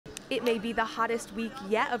It may be the hottest week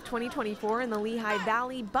yet of 2024 in the Lehigh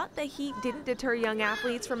Valley, but the heat didn't deter young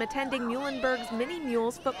athletes from attending Muhlenberg's Mini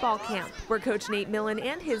Mules football camp, where Coach Nate Millen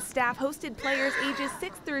and his staff hosted players ages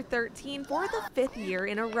 6 through 13 for the 5th year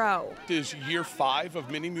in a row. This is year 5 of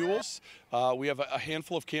Mini Mules. We have a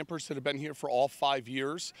handful of campers that have been here for all 5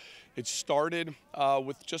 years. It started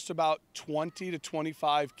with just about 20 to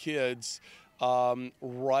 25 kids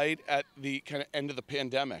right at the kind of end of the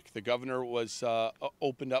pandemic. The governor was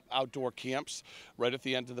opened up outdoor camps right at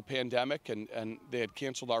the end of the pandemic, and they had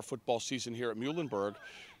canceled our football season here at Muhlenberg,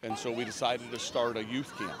 and so we decided to start a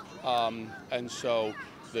youth camp. And so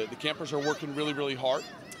the campers are working really, really hard.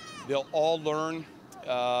 They'll all learn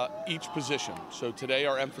each position. So today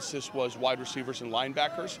our emphasis was wide receivers and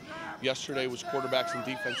linebackers. Yesterday was quarterbacks and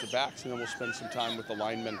defensive backs, and then we'll spend some time with the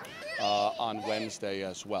linemen on Wednesday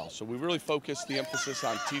as well. So we really focus the emphasis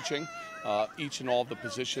on teaching each and all of the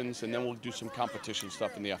positions, and then we'll do some competition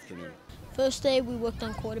stuff in the afternoon. First day we worked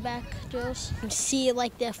on quarterback drills. You see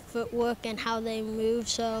like their footwork and how they move,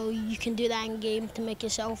 so you can do that in game to make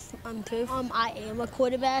yourself improve. I am a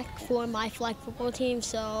quarterback for my flag football team,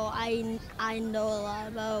 so I know a lot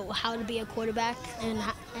about how to be a quarterback, and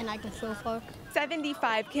I can throw far.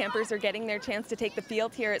 75 campers are getting their chance to take the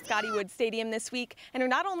field here at Scotty Stadium this week and are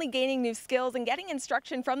not only gaining new skills and getting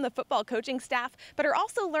instruction from the football coaching staff, but are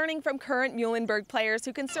also learning from current Muhlenberg players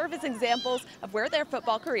who can serve as examples of where their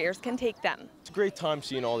football careers can take them. It's a great time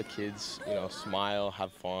seeing all the kids, smile,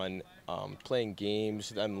 have fun, playing games,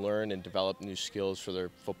 them learn and develop new skills for their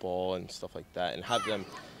football and stuff like that, and have them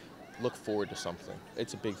look forward to something.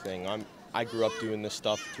 It's a big thing. I grew up doing this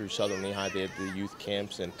stuff through Southern Lehigh. They had the youth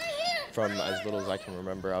camps, and from as little as I can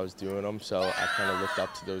remember, I was doing them. So I kind of looked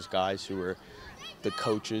up to those guys who were the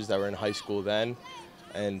coaches that were in high school then.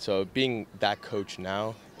 And so being that coach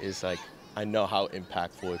now is like, I know how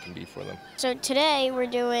impactful it can be for them. So today we're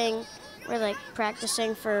like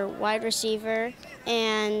practicing for wide receiver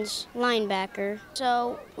and linebacker.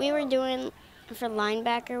 So we were doing, for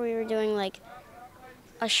linebacker, we were doing like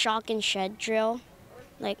a shock and shed drill.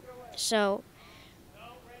 So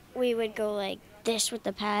we would go like this with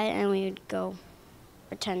the pad, and we would go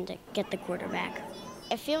pretend to get the quarterback.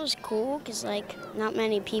 It feels cool because not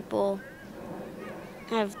many people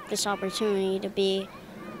have this opportunity to be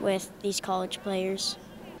with these college players.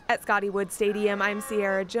 At Scotty Stadium, I'm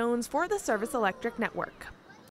Sierra Jones for the Service Electric Network.